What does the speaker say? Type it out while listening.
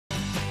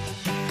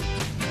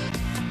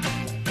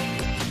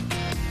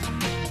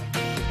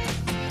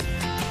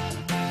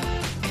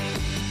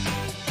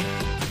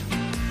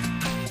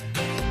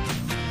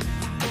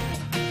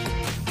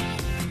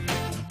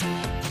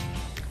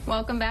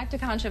Welcome back to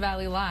Concho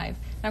Valley Live.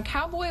 Now,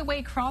 Cowboy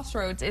Way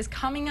Crossroads is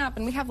coming up,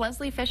 and we have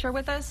Leslei Fisher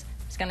with us.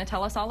 She's going to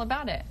tell us all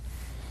about it.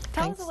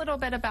 Tell us a little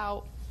bit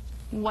about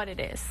what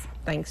it is.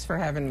 Thanks for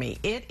having me.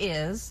 It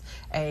is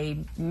a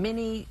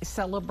mini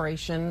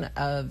celebration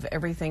of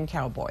everything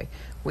cowboy.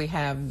 We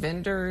have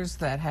vendors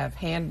that have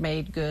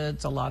handmade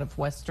goods, a lot of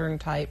Western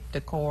type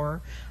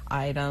decor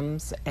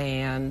items,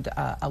 and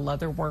a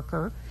leather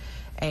worker.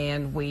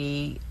 And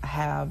we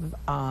have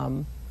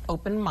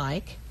open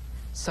mic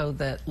so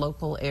that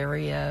local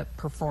area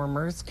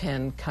performers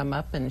can come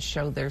up and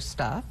show their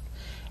stuff.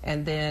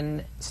 And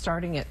then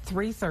starting at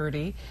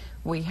 3:30,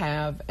 we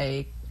have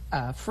a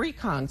free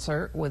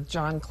concert with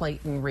John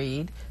Clayton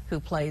Reed, who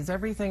plays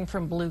everything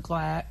from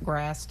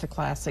bluegrass to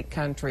classic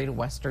country to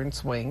Western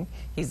swing.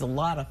 He's a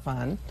lot of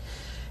fun.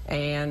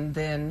 And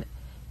then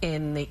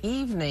in the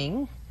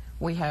evening,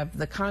 we have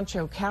the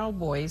Concho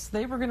Cowboys.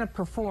 They were going to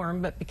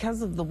perform, but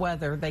because of the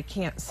weather, they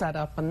can't set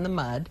up in the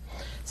mud.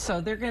 So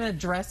they're going to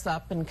dress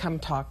up and come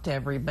talk to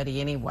everybody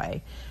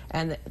anyway.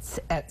 And it's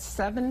at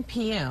 7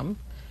 p.m.,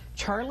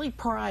 Charlie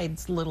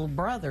Pride's little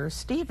brother,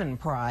 Stephen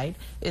Pride,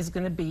 is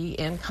going to be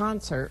in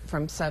concert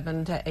from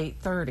 7 to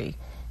 8:30.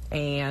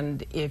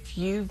 And if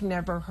you've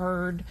never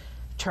heard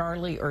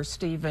Charlie or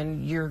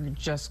Stephen, you're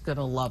just going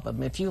to love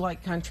them. If you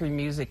like country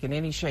music in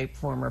any shape,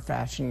 form, or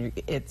fashion,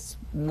 it's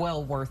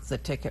well worth the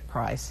ticket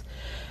price.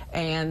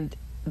 And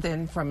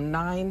then from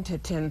 9 to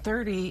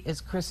 10:30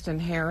 is Kristen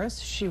Harris.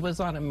 She was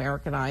on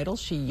American Idol.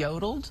 She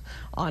yodeled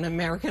on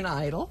American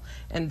Idol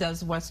and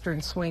does Western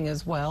swing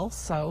as well.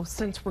 So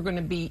since we're going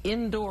to be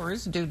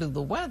indoors due to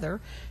the weather,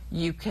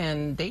 you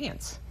can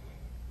dance.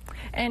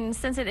 And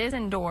since it is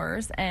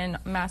indoors and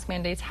mask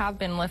mandates have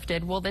been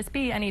lifted, will this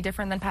be any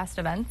different than past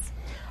events?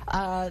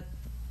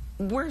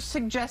 We're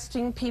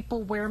suggesting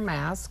people wear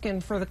masks,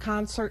 and for the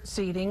concert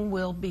seating,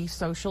 we'll be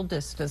social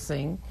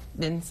distancing.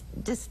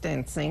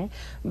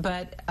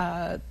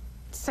 But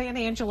San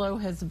Angelo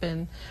has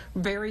been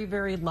very,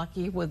 very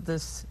lucky with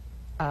this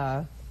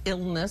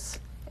illness,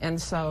 and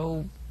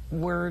so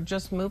we're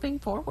just moving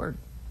forward.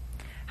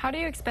 How do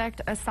you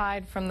expect,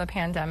 aside from the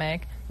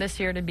pandemic,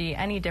 this year to be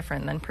any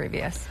different than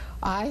previous?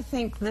 I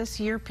think this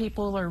year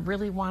people are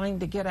really wanting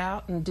to get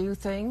out and do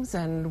things,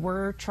 and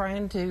we're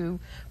trying to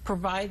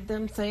provide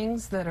them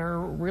things that are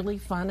really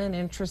fun and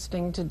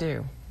interesting to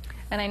do.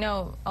 And I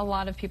know a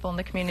lot of people in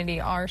the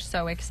community are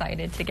so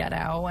excited to get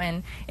out,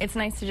 and it's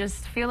nice to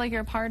just feel like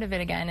you're a part of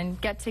it again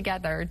and get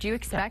together. Do you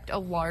expect a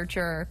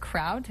larger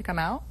crowd to come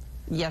out?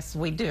 Yes,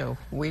 we do.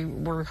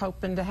 We're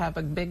hoping to have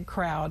a big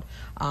crowd.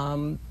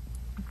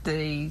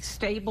 The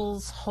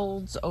stables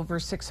holds over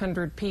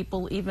 600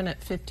 people, even at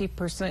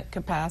 50%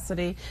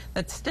 capacity.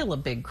 That's still a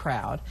big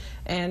crowd.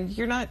 And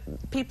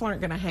people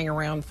aren't going to hang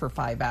around for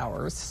 5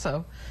 hours,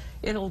 so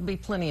it'll be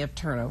plenty of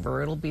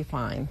turnover. It'll be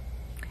fine.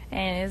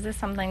 And is this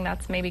something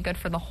that's maybe good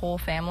for the whole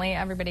family?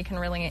 Everybody can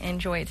really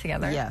enjoy it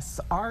together? Yes.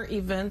 Our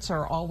events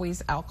are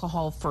always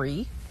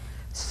alcohol-free.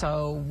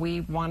 So we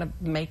want to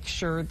make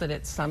sure that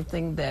it's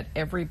something that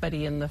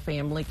everybody in the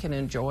family can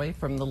enjoy,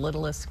 from the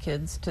littlest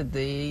kids to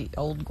the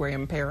old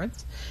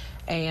grandparents.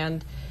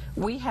 And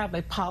we have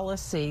a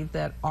policy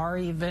that our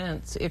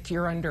events, if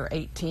you're under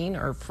 18,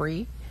 are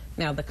free.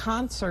 Now the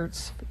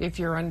concerts, if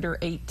you're under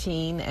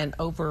 18 and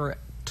over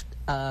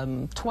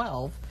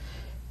 12,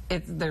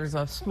 there's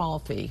a small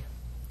fee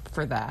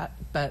for that.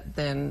 But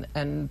then,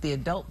 and the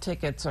adult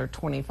tickets are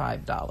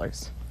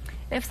 $25.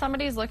 If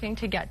somebody's looking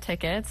to get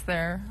tickets,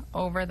 they're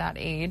over that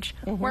age,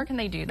 where can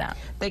they do that?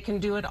 They can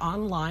do it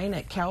online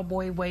at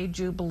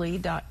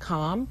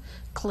cowboywayjubilee.com.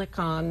 Click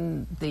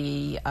on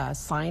the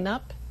sign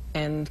up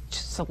and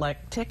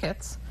select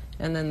tickets,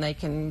 and then they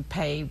can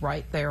pay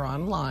right there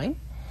online.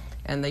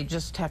 And they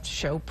just have to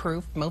show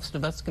proof. Most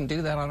of us can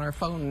do that on our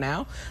phone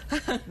now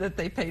that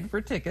they paid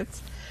for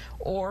tickets.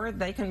 Or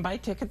they can buy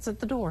tickets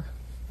at the door.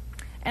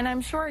 And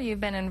I'm sure you've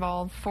been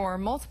involved for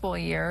multiple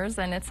years,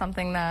 and it's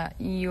something that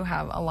you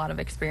have a lot of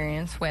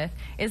experience with.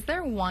 Is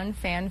there one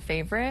fan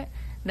favorite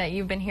that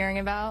you've been hearing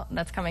about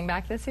that's coming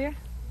back this year?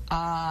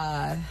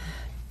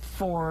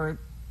 For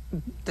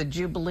the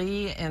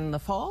Jubilee in the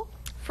fall?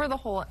 For the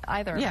whole,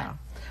 either Yeah.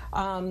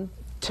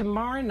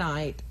 Tomorrow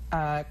night,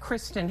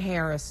 Kristen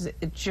Harris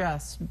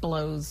just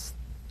blows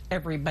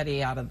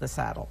everybody out of the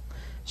saddle.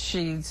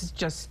 She's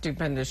just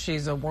stupendous.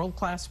 She's a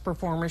world-class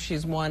performer.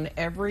 She's won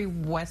every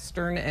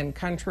Western and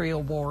country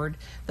award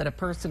that a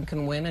person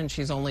can win, and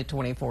she's only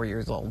 24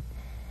 years old.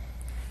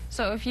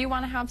 So if you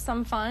want to have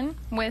some fun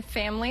with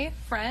family,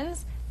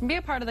 friends, be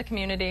a part of the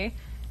community,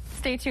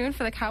 stay tuned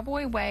for the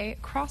Cowboy Way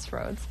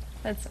Crossroads.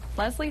 That's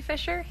Leslei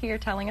Fisher here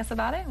telling us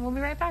about it, and we'll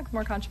be right back with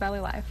more Concho Valley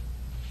Live.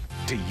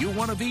 Do you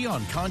want to be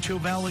on Concho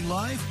Valley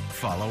Live?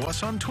 Follow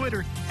us on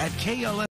Twitter at KLST-TV.